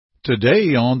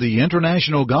Today on the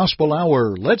International Gospel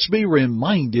Hour, let's be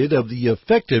reminded of the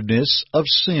effectiveness of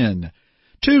sin.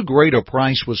 Too great a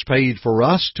price was paid for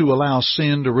us to allow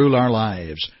sin to rule our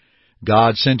lives.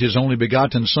 God sent His only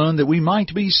begotten Son that we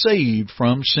might be saved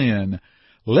from sin.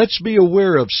 Let's be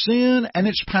aware of sin and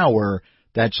its power.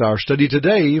 That's our study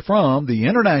today from the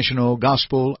International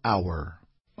Gospel Hour.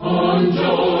 On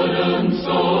Jordan's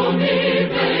stormy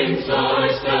banks I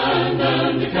stand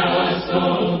and cast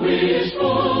a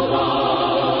wishful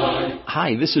eye.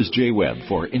 Hi, this is Jay Webb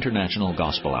for International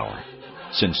Gospel Hour.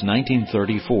 Since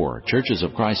 1934, Churches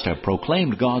of Christ have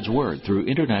proclaimed God's Word through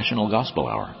International Gospel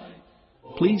Hour.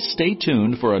 Please stay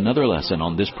tuned for another lesson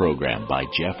on this program by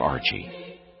Jeff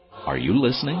Archie. Are you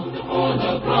listening? For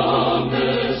the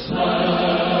promised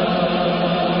land.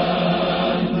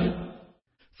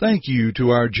 Thank you to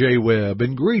our Jay Webb,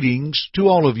 and greetings to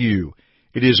all of you.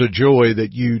 It is a joy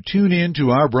that you tune in to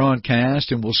our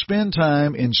broadcast and will spend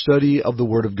time in study of the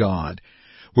Word of God.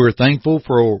 We're thankful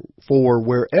for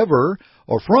wherever,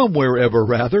 or from wherever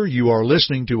rather, you are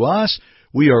listening to us.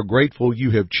 We are grateful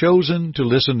you have chosen to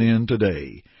listen in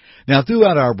today. Now,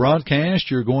 throughout our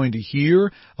broadcast, you're going to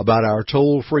hear about our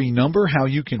toll-free number, how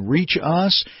you can reach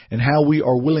us, and how we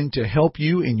are willing to help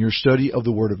you in your study of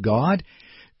the Word of God.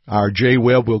 Our Jay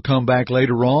Webb will come back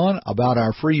later on about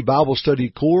our free Bible study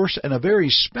course and a very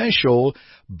special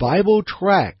Bible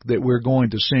tract that we're going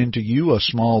to send to you, a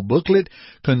small booklet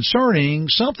concerning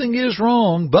Something is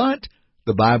Wrong, but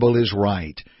the Bible is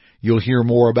Right. You'll hear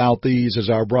more about these as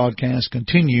our broadcast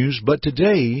continues, but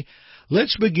today,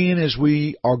 let's begin as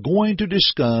we are going to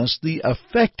discuss the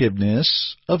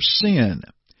effectiveness of sin.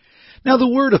 Now, the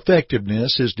word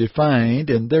effectiveness is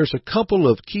defined, and there's a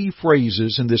couple of key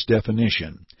phrases in this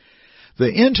definition.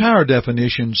 The entire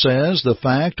definition says the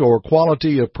fact or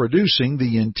quality of producing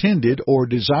the intended or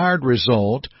desired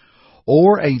result,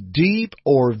 or a deep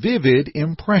or vivid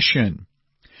impression.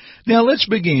 Now, let's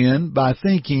begin by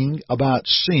thinking about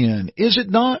sin. Is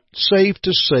it not safe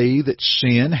to say that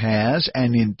sin has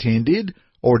an intended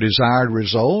or desired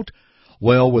result?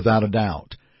 Well, without a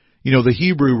doubt. You know, the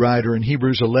Hebrew writer in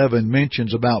Hebrews 11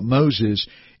 mentions about Moses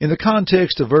in the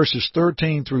context of verses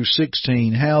 13 through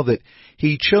 16 how that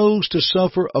he chose to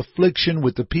suffer affliction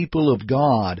with the people of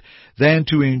God than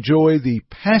to enjoy the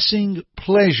passing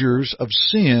pleasures of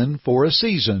sin for a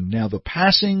season. Now, the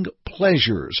passing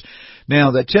pleasures. Now,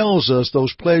 that tells us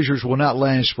those pleasures will not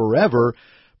last forever,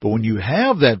 but when you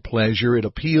have that pleasure, it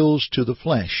appeals to the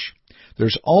flesh.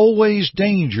 There's always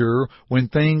danger when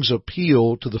things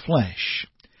appeal to the flesh.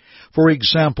 For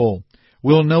example,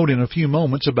 we'll note in a few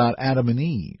moments about Adam and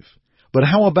Eve. But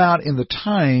how about in the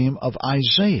time of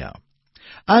Isaiah?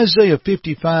 Isaiah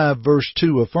 55 verse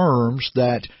 2 affirms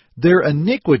that their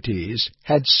iniquities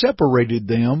had separated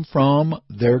them from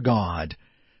their God.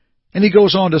 And he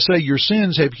goes on to say, your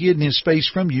sins have hidden His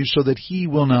face from you so that He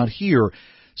will not hear.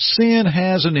 Sin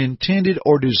has an intended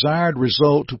or desired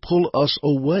result to pull us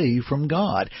away from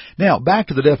God. Now, back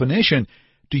to the definition.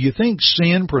 Do you think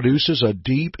sin produces a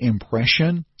deep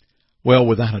impression? Well,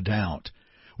 without a doubt.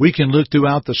 We can look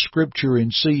throughout the Scripture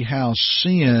and see how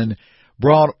sin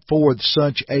brought forth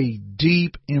such a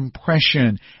deep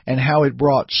impression and how it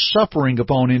brought suffering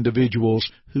upon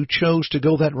individuals who chose to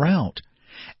go that route.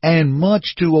 And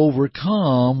much to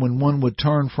overcome when one would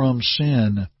turn from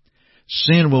sin.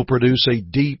 Sin will produce a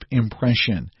deep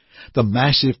impression. The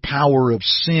massive power of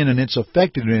sin and its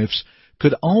effectiveness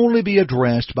could only be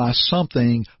addressed by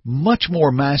something much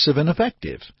more massive and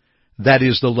effective. That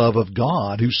is the love of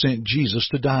God who sent Jesus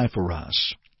to die for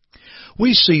us.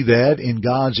 We see that in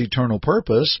God's eternal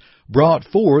purpose brought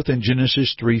forth in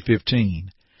Genesis 3:15.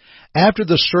 After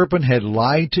the serpent had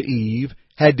lied to Eve,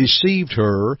 had deceived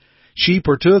her, she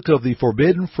partook of the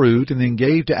forbidden fruit and then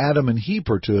gave to Adam and he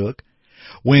partook.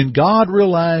 When God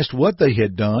realized what they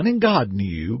had done, and God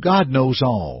knew, God knows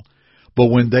all, but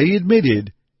when they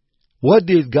admitted, what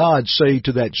did God say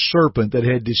to that serpent that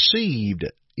had deceived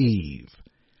Eve?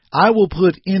 I will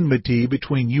put enmity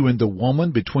between you and the woman,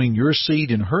 between your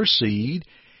seed and her seed.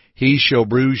 He shall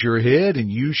bruise your head, and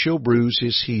you shall bruise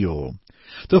his heel.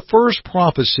 The first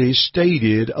prophecy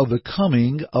stated of the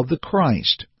coming of the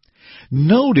Christ.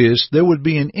 Notice there would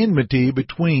be an enmity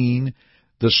between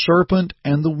the serpent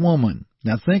and the woman.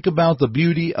 Now think about the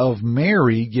beauty of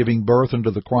Mary giving birth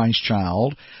unto the Christ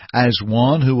child as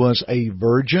one who was a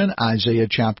virgin, Isaiah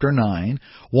chapter 9,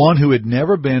 one who had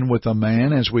never been with a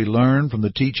man, as we learn from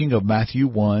the teaching of Matthew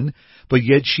 1, but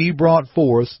yet she brought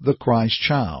forth the Christ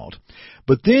child.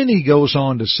 But then he goes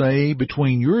on to say,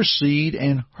 between your seed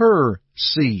and her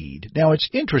seed. Now, it's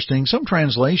interesting. Some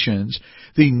translations,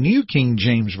 the New King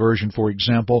James Version, for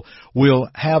example, will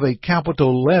have a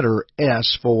capital letter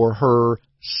S for her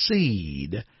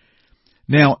seed.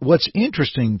 Now, what's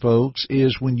interesting, folks,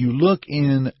 is when you look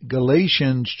in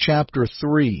Galatians chapter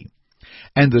 3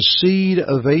 and the seed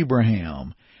of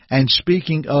Abraham, and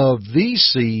speaking of the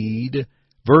seed,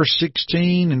 verse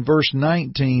 16 and verse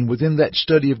 19 within that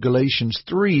study of Galatians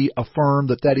 3 affirm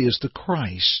that that is the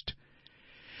Christ.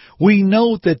 We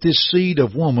note that this seed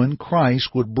of woman,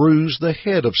 Christ, would bruise the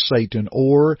head of Satan,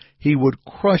 or he would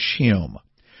crush him.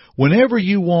 Whenever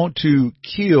you want to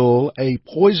kill a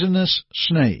poisonous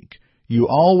snake, you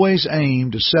always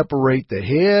aim to separate the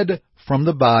head from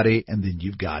the body, and then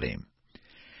you've got him.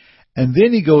 And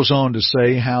then he goes on to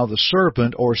say how the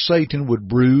serpent, or Satan, would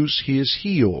bruise his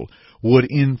heel, would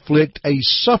inflict a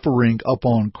suffering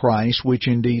upon Christ, which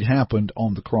indeed happened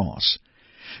on the cross.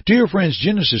 Dear friends,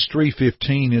 Genesis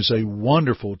 3:15 is a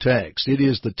wonderful text. It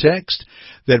is the text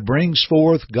that brings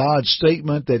forth God's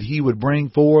statement that He would bring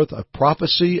forth a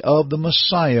prophecy of the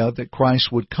Messiah, that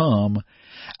Christ would come.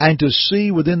 And to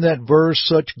see within that verse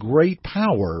such great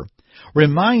power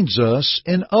reminds us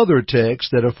in other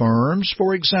texts that affirms,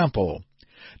 for example,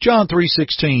 John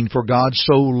 3:16, "For God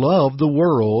so loved the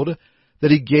world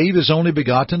that He gave His only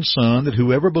begotten Son, that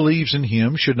whoever believes in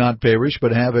Him should not perish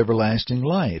but have everlasting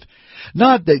life."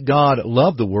 Not that God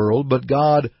loved the world, but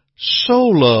God so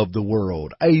loved the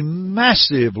world, a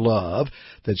massive love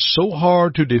that's so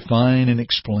hard to define and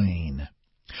explain.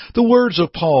 The words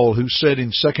of Paul, who said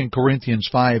in 2 Corinthians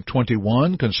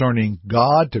 5:21 concerning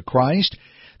God to Christ,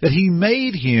 that He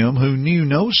made Him who knew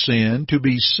no sin to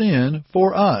be sin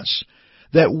for us,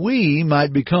 that we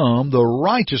might become the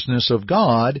righteousness of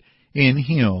God in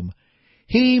Him.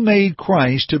 He made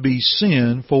Christ to be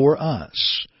sin for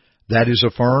us. That is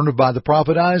affirmed by the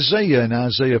prophet Isaiah in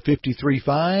Isaiah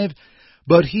 53:5.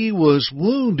 "But He was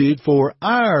wounded for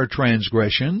our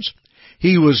transgressions,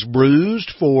 He was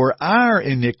bruised for our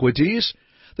iniquities.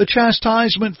 The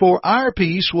chastisement for our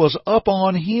peace was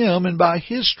upon Him, and by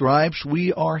His stripes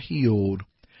we are healed."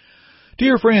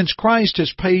 Dear friends, Christ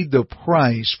has paid the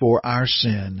price for our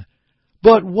sin.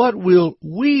 But what will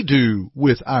we do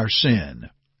with our sin?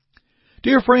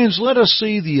 Dear friends, let us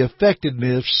see the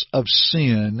effectiveness of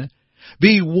sin,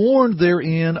 be warned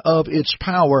therein of its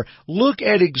power. Look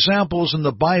at examples in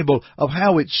the Bible of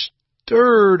how it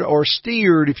stirred or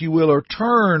steered, if you will, or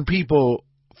turned people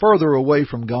further away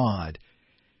from God.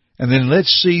 And then let's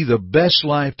see the best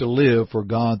life to live for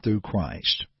God through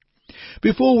Christ.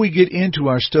 Before we get into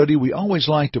our study, we always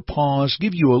like to pause,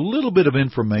 give you a little bit of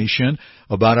information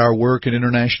about our work at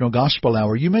International Gospel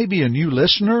Hour. You may be a new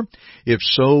listener. If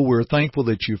so, we're thankful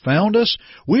that you found us.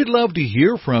 We'd love to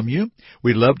hear from you.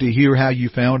 We'd love to hear how you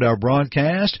found our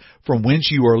broadcast, from whence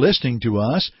you are listening to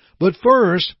us. But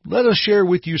first, let us share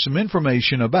with you some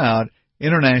information about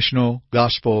International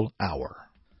Gospel Hour.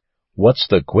 What's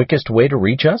the quickest way to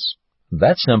reach us?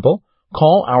 That's simple.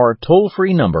 Call our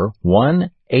toll-free number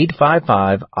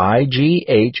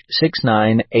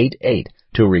 1-855-IGH-6988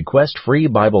 to request free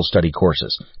Bible study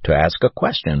courses, to ask a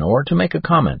question, or to make a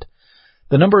comment.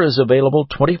 The number is available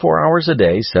 24 hours a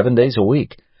day, 7 days a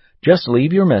week. Just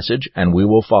leave your message and we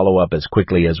will follow up as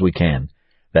quickly as we can.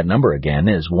 That number again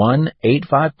is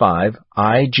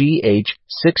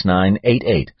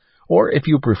 1-855-IGH-6988. Or if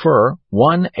you prefer,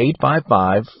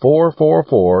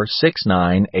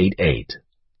 1-855-444-6988.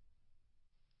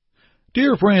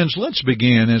 Dear friends, let's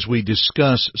begin as we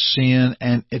discuss sin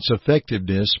and its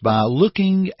effectiveness by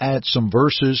looking at some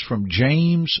verses from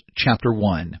James chapter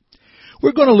 1.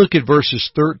 We're going to look at verses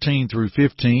 13 through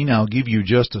 15. I'll give you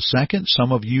just a second.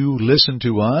 Some of you listen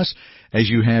to us as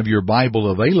you have your Bible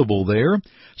available there.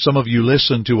 Some of you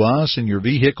listen to us in your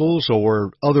vehicles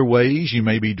or other ways. You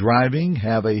may be driving,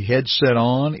 have a headset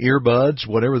on, earbuds,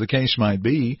 whatever the case might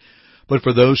be. But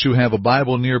for those who have a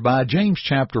Bible nearby, James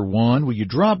chapter 1, will you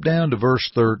drop down to verse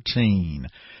 13?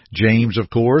 James, of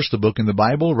course, the book in the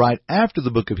Bible, right after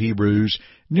the book of Hebrews,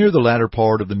 near the latter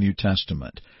part of the New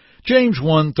Testament. James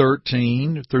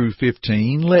 1:13 through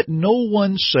 15, "Let no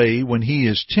one say when he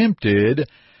is tempted,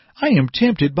 I am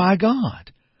tempted by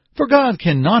God. For God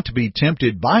cannot be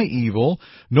tempted by evil,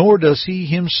 nor does He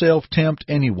Himself tempt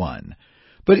anyone.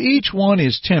 But each one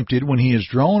is tempted when he is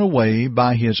drawn away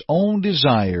by his own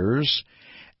desires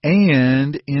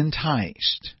and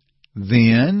enticed.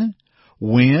 Then,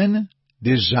 when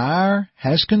desire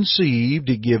has conceived,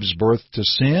 it gives birth to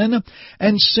sin,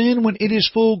 and sin, when it is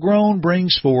full grown,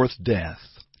 brings forth death."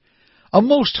 A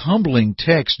most humbling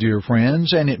text, dear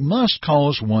friends, and it must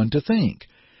cause one to think,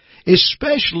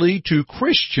 especially to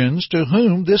Christians to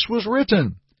whom this was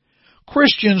written.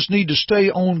 Christians need to stay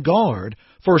on guard,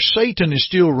 for Satan is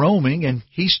still roaming and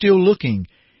he's still looking.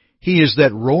 He is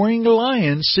that roaring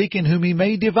lion seeking whom he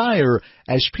may devour,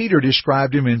 as Peter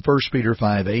described him in 1 Peter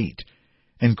 5:8.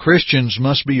 And Christians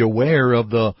must be aware of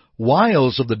the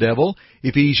wiles of the devil.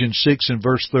 Ephesians 6 and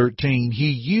verse 13,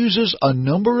 he uses a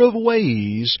number of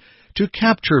ways to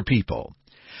capture people.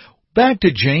 Back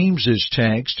to James's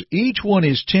text, each one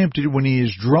is tempted when he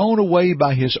is drawn away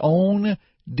by his own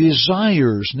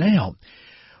desires. Now,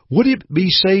 would it be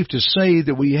safe to say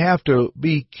that we have to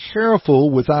be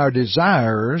careful with our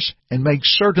desires and make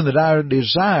certain that our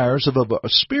desires are of a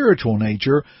spiritual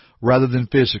nature rather than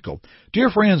physical? Dear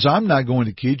friends, I'm not going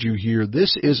to kid you here.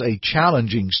 This is a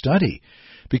challenging study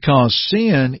because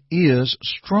sin is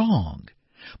strong.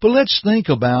 But let's think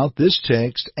about this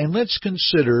text and let's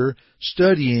consider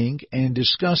studying and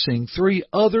discussing 3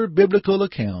 other biblical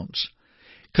accounts,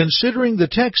 considering the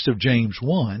text of James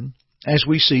 1, as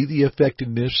we see the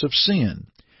effectiveness of sin.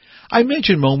 I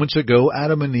mentioned moments ago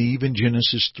Adam and Eve in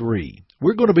Genesis 3.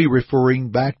 We're going to be referring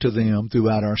back to them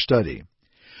throughout our study.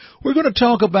 We're going to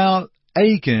talk about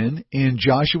Achan in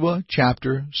Joshua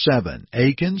chapter 7.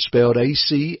 Achan, spelled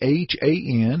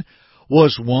Achan,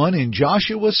 was one in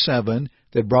Joshua 7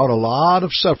 that brought a lot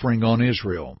of suffering on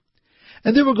Israel.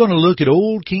 And then we're going to look at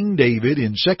old King David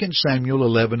in 2 Samuel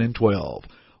 11 and 12.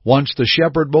 Once the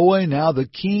shepherd boy, now the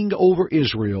king over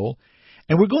Israel.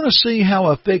 And we're going to see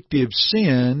how effective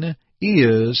sin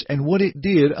is and what it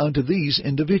did unto these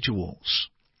individuals.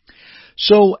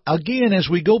 So, again, as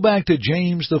we go back to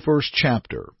James, the 1st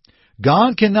chapter,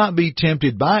 God cannot be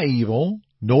tempted by evil,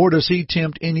 nor does He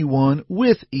tempt anyone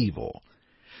with evil.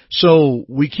 So,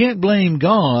 we can't blame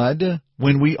God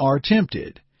when we are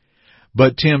tempted.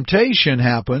 But temptation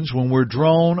happens when we're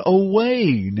drawn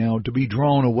away. Now, to be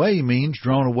drawn away means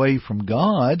drawn away from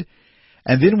God.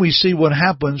 And then we see what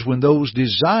happens when those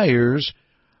desires,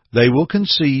 they will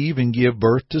conceive and give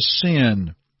birth to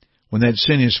sin. When that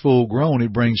sin is full grown,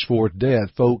 it brings forth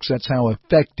death. Folks, that's how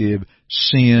effective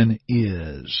sin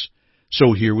is.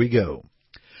 So here we go.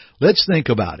 Let's think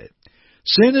about it.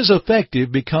 Sin is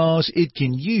effective because it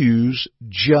can use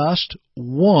just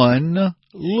one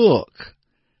look.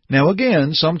 Now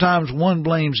again, sometimes one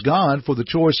blames God for the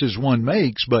choices one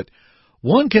makes, but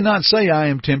one cannot say, I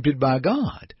am tempted by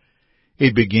God.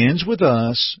 It begins with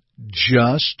us,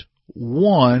 just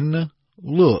one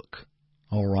look.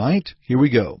 All right, here we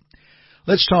go.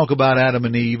 Let's talk about Adam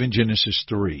and Eve in Genesis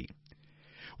 3.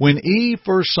 When Eve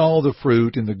first saw the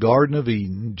fruit in the Garden of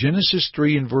Eden, Genesis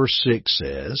 3 and verse 6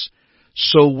 says,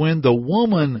 So when the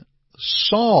woman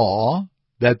saw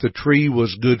that the tree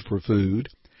was good for food,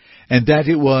 and that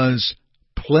it was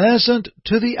pleasant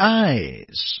to the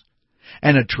eyes,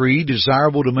 and a tree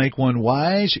desirable to make one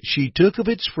wise, she took of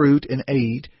its fruit and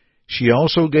ate. She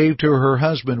also gave to her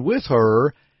husband with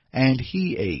her, and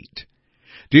he ate.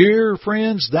 Dear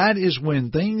friends, that is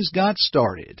when things got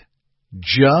started.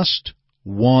 Just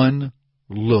one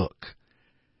look.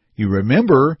 You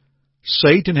remember,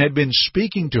 Satan had been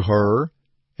speaking to her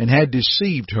and had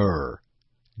deceived her.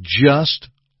 Just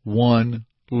one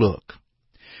look.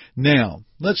 Now,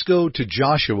 let's go to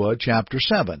Joshua chapter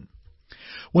 7.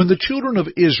 When the children of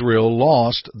Israel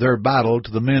lost their battle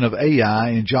to the men of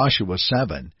Ai in Joshua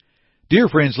 7, dear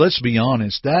friends, let's be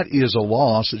honest, that is a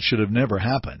loss that should have never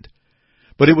happened.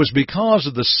 But it was because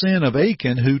of the sin of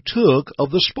Achan who took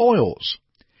of the spoils.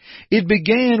 It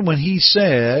began when he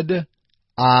said,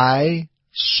 I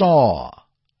saw.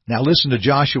 Now listen to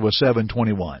Joshua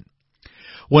 7:21.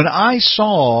 When I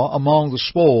saw among the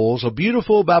spoils a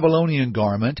beautiful Babylonian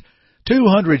garment,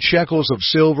 200 shekels of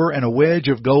silver and a wedge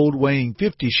of gold weighing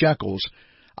 50 shekels,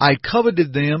 I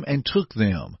coveted them and took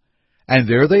them. And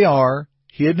there they are,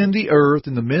 hidden in the earth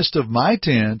in the midst of my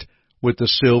tent, with the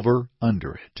silver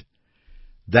under it.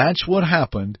 That's what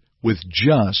happened with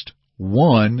just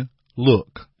one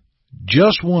look.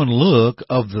 Just one look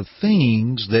of the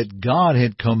things that God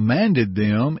had commanded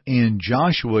them in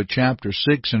Joshua chapter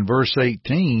 6 and verse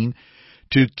 18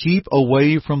 to keep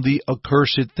away from the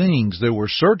accursed things. There were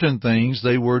certain things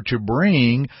they were to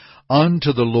bring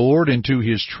unto the Lord into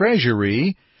His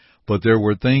treasury, but there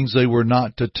were things they were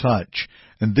not to touch.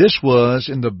 And this was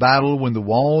in the battle when the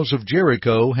walls of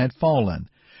Jericho had fallen.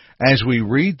 As we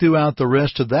read throughout the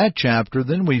rest of that chapter,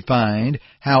 then we find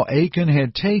how Achan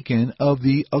had taken of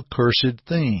the accursed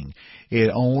thing.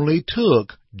 It only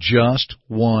took just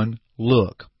one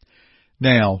look.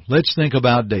 Now, let's think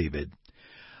about David.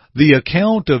 The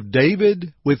account of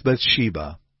David with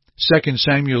Bathsheba. 2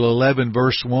 Samuel 11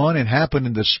 verse 1, it happened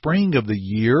in the spring of the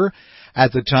year,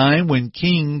 at the time when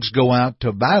kings go out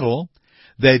to battle,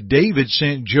 that David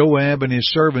sent Joab and his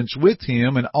servants with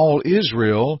him and all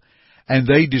Israel, and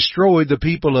they destroyed the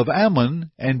people of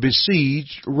Ammon and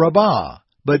besieged Rabbah.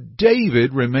 But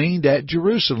David remained at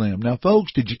Jerusalem. Now,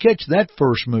 folks, did you catch that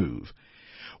first move?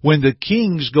 When the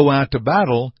kings go out to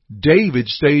battle, David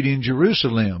stayed in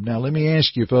Jerusalem. Now, let me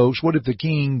ask you, folks, what if the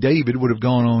King David would have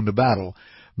gone on to battle?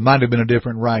 Might have been a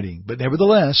different writing. But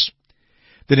nevertheless,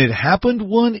 then it happened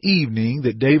one evening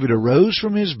that David arose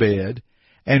from his bed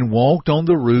and walked on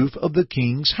the roof of the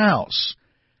king's house.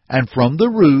 And from the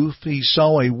roof he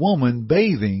saw a woman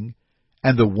bathing,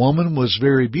 and the woman was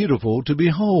very beautiful to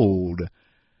behold.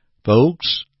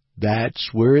 Folks,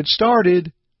 that's where it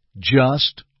started.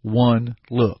 Just one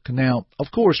look. Now, of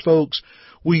course, folks,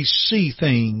 we see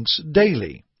things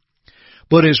daily.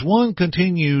 But as one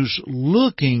continues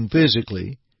looking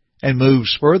physically and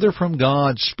moves further from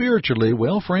God spiritually,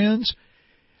 well, friends,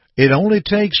 it only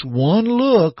takes one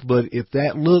look, but if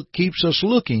that look keeps us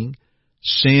looking,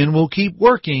 sin will keep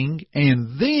working,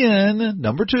 and then,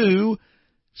 number 2,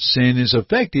 sin is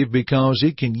effective because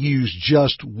it can use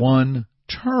just one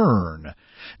turn.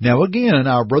 Now again,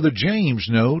 our brother James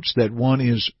notes that one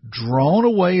is drawn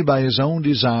away by his own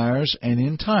desires and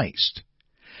enticed.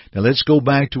 Now let's go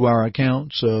back to our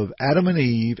accounts of Adam and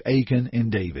Eve, Achan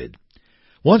and David.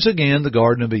 Once again, the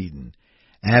Garden of Eden.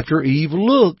 After Eve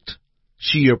looked,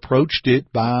 she approached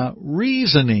it by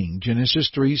reasoning, Genesis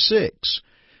 3:6.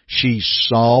 She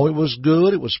saw it was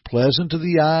good, it was pleasant to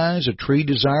the eyes, a tree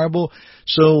desirable,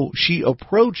 so she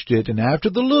approached it, and after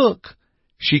the look,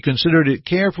 she considered it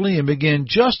carefully and began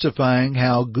justifying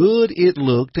how good it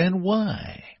looked and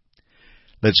why.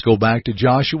 Let's go back to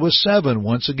Joshua 7,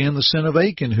 once again the sin of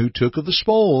Achan, who took of the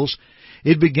spoils.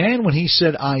 It began when he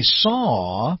said, I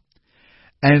saw,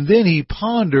 and then he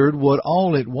pondered what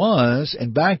all it was,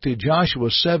 and back to Joshua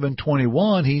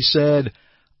 7:21, he said,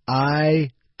 I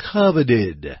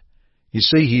coveted. You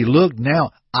see, he looked,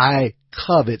 now I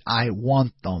covet, I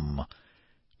want them.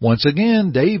 Once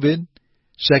again, David,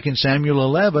 2 Samuel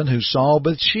 11, who saw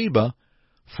Bathsheba,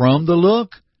 from the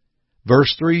look,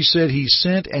 verse 3 said he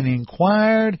sent and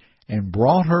inquired and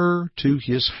brought her to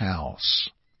his house.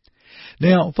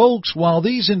 Now, folks, while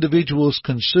these individuals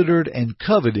considered and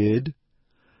coveted,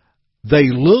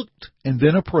 they looked and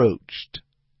then approached.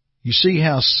 You see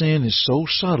how sin is so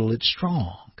subtle, it's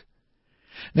strong.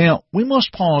 Now, we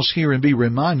must pause here and be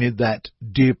reminded that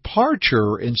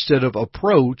departure instead of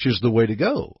approach is the way to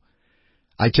go.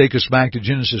 I take us back to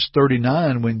Genesis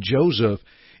 39 when Joseph,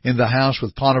 in the house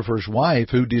with Potiphar's wife,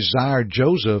 who desired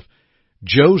Joseph,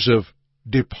 Joseph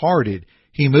departed.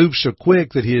 He moved so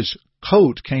quick that his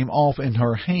coat came off in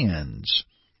her hands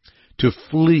to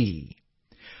flee.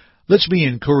 Let's be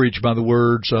encouraged by the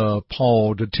words of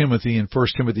Paul to Timothy in 1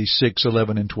 Timothy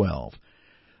 6:11 and 12.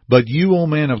 But you, O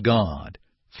man of God,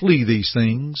 flee these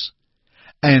things,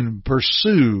 and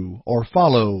pursue or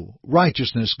follow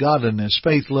righteousness, godliness,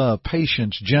 faith, love,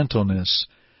 patience, gentleness.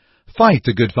 Fight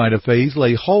the good fight of faith,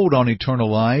 lay hold on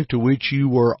eternal life, to which you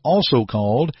were also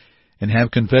called, and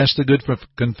have confessed the good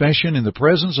confession in the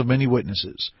presence of many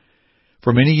witnesses.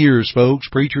 For many years, folks,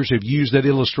 preachers have used that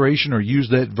illustration, or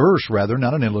used that verse, rather,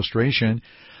 not an illustration,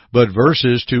 but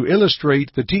verses to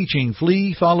illustrate the teaching,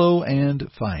 flee, follow,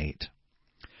 and fight.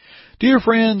 Dear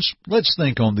friends, let's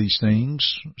think on these things.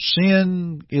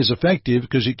 Sin is effective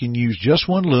because it can use just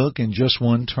one look and just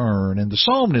one turn. And the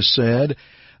psalmist said,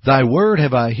 Thy word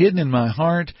have I hidden in my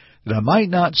heart, that I might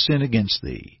not sin against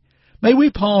Thee. May we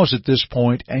pause at this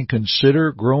point and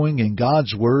consider growing in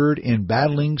God's Word in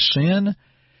battling sin?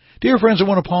 Dear friends, I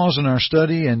want to pause in our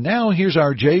study, and now here's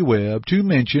our J. Webb to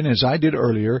mention, as I did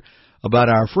earlier, about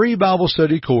our free Bible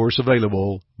study course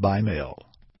available by mail.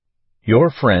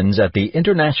 Your friends at the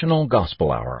International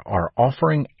Gospel Hour are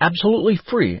offering absolutely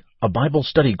free a Bible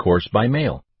study course by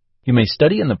mail. You may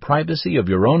study in the privacy of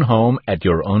your own home at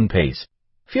your own pace.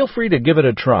 Feel free to give it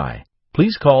a try.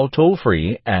 Please call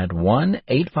toll-free at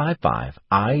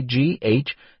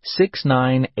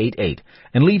 1-855-IGH-6988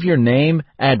 and leave your name,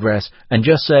 address, and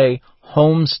just say,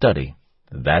 Home Study.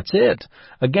 That's it.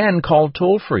 Again, call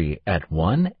toll-free at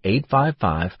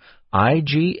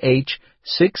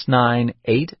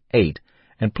 1-855-IGH-6988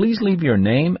 and please leave your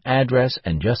name, address,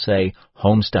 and just say,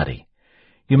 Home Study.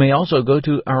 You may also go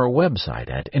to our website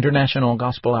at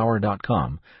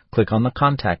internationalgospelhour.com, click on the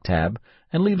Contact tab,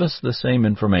 and leave us the same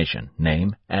information,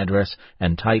 name, address,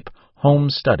 and type Home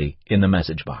Study in the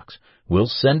message box. We'll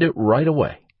send it right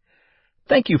away.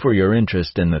 Thank you for your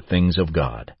interest in the things of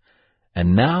God.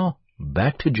 And now,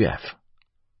 back to Jeff.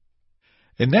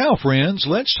 And now, friends,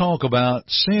 let's talk about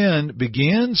sin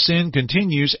begins, sin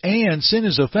continues, and sin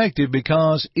is effective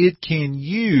because it can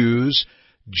use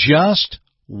just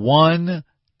one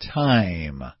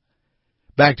time.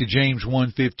 Back to James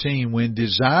 1:15, when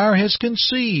desire has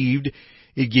conceived,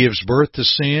 it gives birth to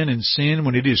sin, and sin,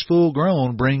 when it is full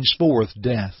grown, brings forth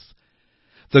death.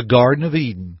 The Garden of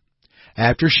Eden.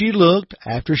 After she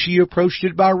approached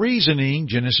it by reasoning,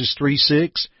 Genesis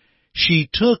 3:6, she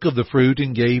took of the fruit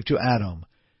and gave to Adam.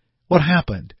 What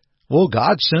happened? Well,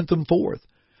 God sent them forth.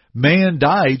 Man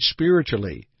died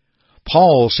spiritually.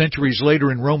 Paul, centuries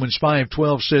later in Romans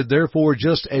 5:12, said, therefore,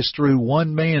 just as through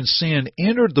one man's sin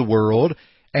entered the world,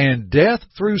 and death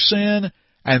through sin,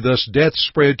 and thus death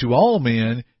spread to all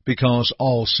men because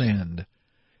all sinned.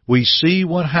 We see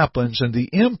what happens and the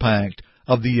impact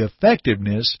of the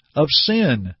effectiveness of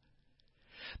sin.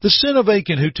 The sin of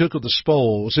Achan who took of the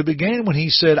spoils, it began when he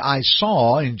said, I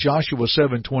saw, in Joshua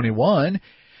 7:21.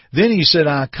 Then he said,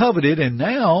 I coveted, and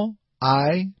now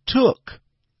I took.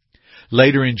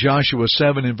 Later in Joshua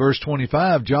 7 and verse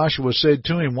 25, Joshua said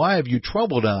to him, why have you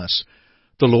troubled us?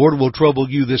 The Lord will trouble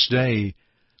you this day.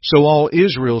 So all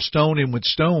Israel stoned him with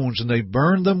stones, and they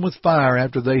burned them with fire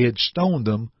after they had stoned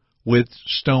them with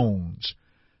stones.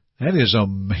 That is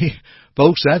amazing.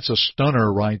 Folks, that's a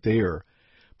stunner right there.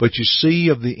 But you see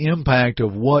of the impact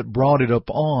of what brought it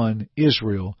upon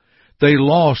Israel. They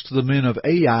lost the men of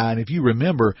Ai, and if you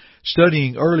remember,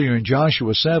 studying earlier in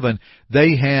Joshua 7,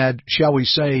 they had, shall we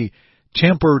say,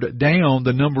 tempered down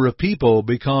the number of people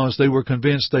because they were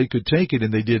convinced they could take it,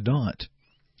 and they did not.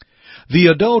 The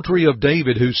adultery of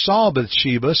David, who saw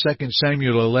Bathsheba, 2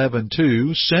 Samuel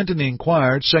 11:2, sent and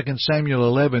inquired, 2 Samuel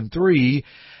 11:3,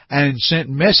 and sent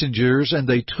messengers, and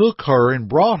they took her and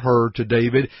brought her to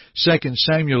David, 2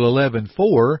 Samuel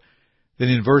 11:4. Then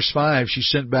in verse 5, she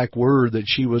sent back word that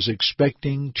she was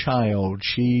expecting child.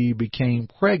 She became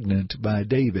pregnant by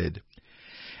David.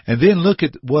 And then look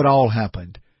at what all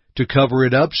happened. To cover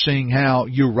it up, seeing how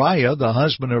Uriah, the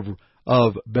husband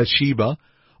of Bathsheba,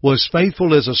 was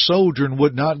faithful as a soldier and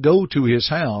would not go to his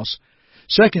house.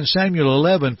 2 Samuel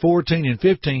 11:14 and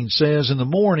 15 says, in the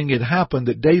morning it happened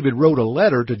that David wrote a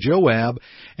letter to Joab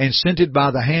and sent it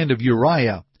by the hand of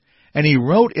Uriah. And he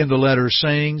wrote in the letter,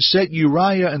 saying, set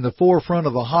Uriah in the forefront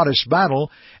of the hottest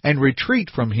battle, and retreat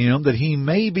from him, that he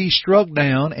may be struck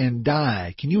down and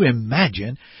die. Can you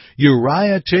imagine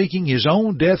Uriah taking his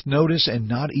own death notice and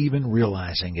not even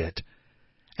realizing it?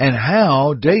 And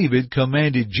how David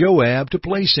commanded Joab to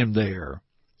place him there,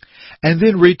 and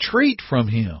then retreat from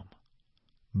him.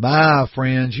 My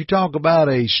friends, you talk about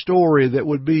a story that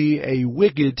would be a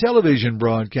wicked television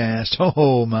broadcast.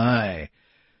 Oh my.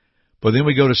 But then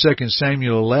we go to 2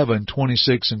 Samuel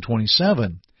 11:26 and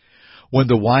 27. When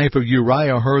the wife of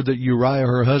Uriah heard that Uriah,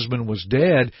 her husband, was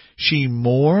dead, she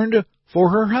mourned for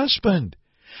her husband.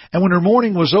 And when her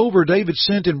mourning was over, David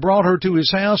sent and brought her to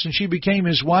his house, and she became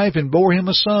his wife and bore him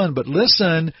a son. But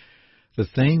listen, the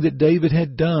thing that David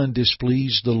had done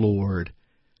displeased the Lord.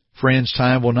 Friends,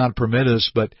 time will not permit us,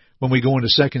 but when we go into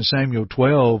 2 Samuel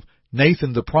 12,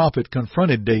 Nathan the prophet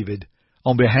confronted David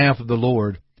on behalf of the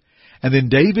Lord. And then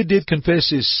David did confess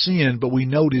his sin, but we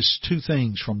notice two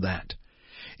things from that.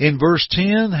 In verse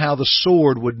 10, how the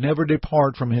sword would never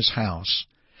depart from his house.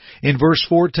 In verse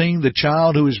 14, the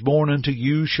child who is born unto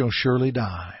you shall surely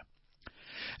die.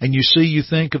 And you see, you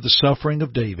think of the suffering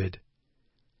of David.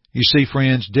 You see,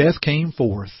 friends, death came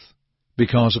forth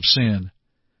because of sin.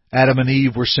 Adam and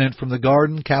Eve were sent from the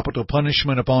garden, capital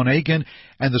punishment upon Achan,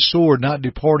 and the sword not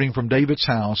departing from David's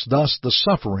house, thus the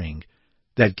suffering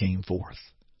that came forth.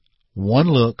 One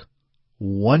look,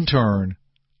 one turn,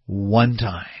 one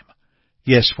time.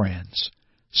 Yes, friends,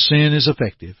 sin is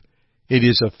effective. It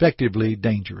is effectively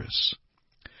dangerous.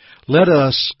 Let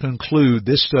us conclude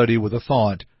this study with a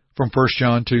thought from 1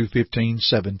 John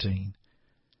 2:15-17.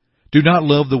 Do not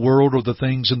love the world or the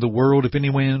things in the world. If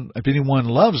anyone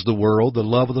loves the world, the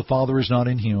love of the Father is not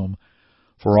in him.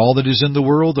 For all that is in the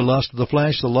world, the lust of the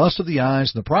flesh, the lust of the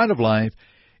eyes, and the pride of life,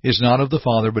 is not of the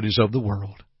Father, but is of the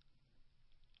world.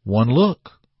 One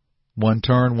look, one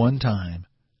turn, one time.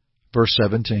 Verse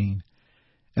 17.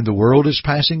 And the world is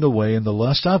passing away, and the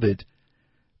lust of it,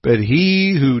 but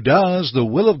he who does the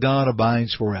will of God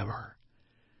abides forever.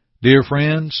 Dear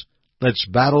friends, let's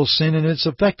battle sin and its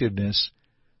effectiveness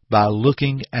by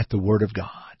looking at the Word of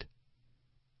God.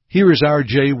 Here is our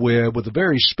J. Webb with a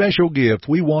very special gift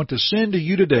we want to send to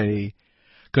you today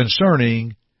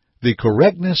concerning the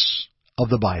correctness of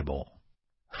the Bible.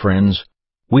 Friends,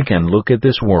 we can look at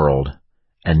this world,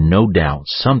 and no doubt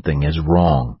something is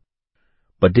wrong.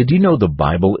 But did you know the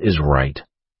Bible is right?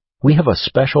 We have a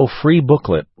special free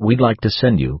booklet we'd like to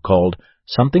send you called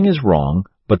Something is Wrong,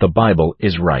 but the Bible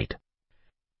is Right.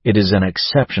 It is an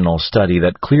exceptional study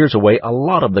that clears away a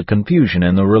lot of the confusion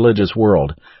in the religious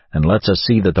world and lets us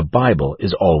see that the Bible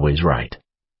is always right.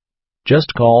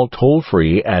 Just call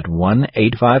toll-free at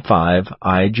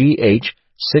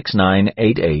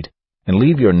 1-855-IGH-6988 and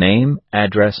leave your name,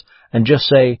 address, and just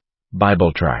say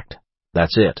Bible Tract.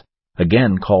 That's it.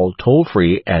 Again, call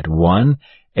toll-free at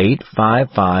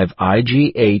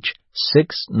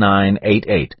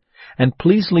 1-855-IGH-6988. And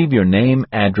please leave your name,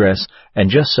 address, and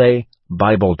just say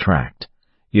Bible Tract.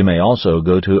 You may also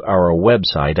go to our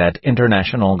website at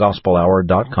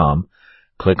internationalgospelhour.com,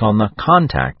 click on the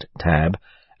Contact tab,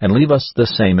 and leave us the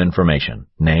same information,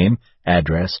 name,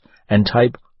 address, and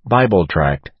type Bible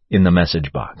Tract in the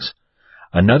message box.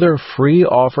 Another free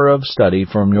offer of study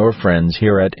from your friends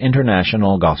here at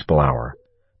International Gospel Hour.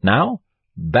 Now,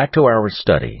 back to our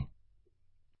study.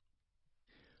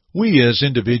 We as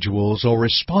individuals are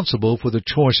responsible for the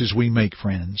choices we make,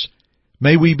 friends.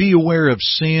 May we be aware of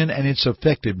sin and its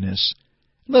effectiveness.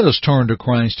 Let us turn to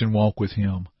Christ and walk with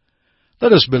Him.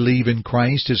 Let us believe in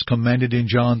Christ as commanded in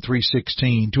John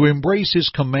 3:16, to embrace His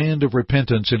command of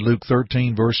repentance in Luke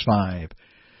 13, verse 5,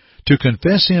 to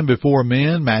confess Him before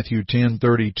men, Matthew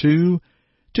 10:32,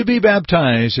 to be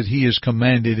baptized that He is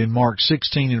commanded in Mark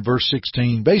 16 and verse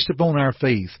 16, based upon our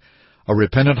faith, a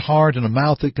repentant heart and a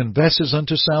mouth that confesses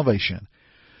unto salvation.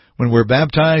 When we're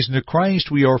baptized into Christ,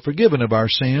 we are forgiven of our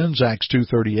sins, Acts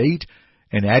 2:38,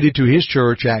 and added to His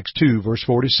church, Acts 2, verse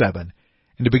 47,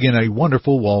 and to begin a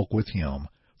wonderful walk with Him,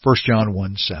 1 John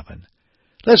 1:7.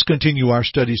 Let's continue our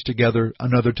studies together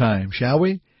another time, shall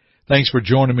we? Thanks for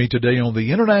joining me today on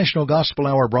the International Gospel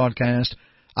Hour broadcast.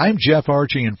 I'm Jeff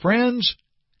Archie, and friends,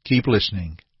 keep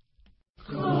listening.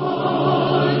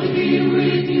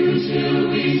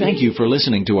 Thank you for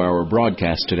listening to our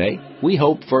broadcast today. We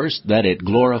hope first that it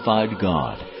glorified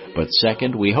God, but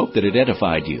second, we hope that it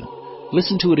edified you.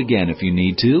 Listen to it again if you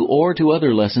need to, or to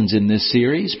other lessons in this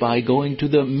series by going to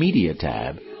the Media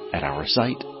tab at our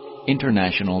site,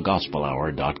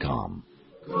 internationalgospelhour.com.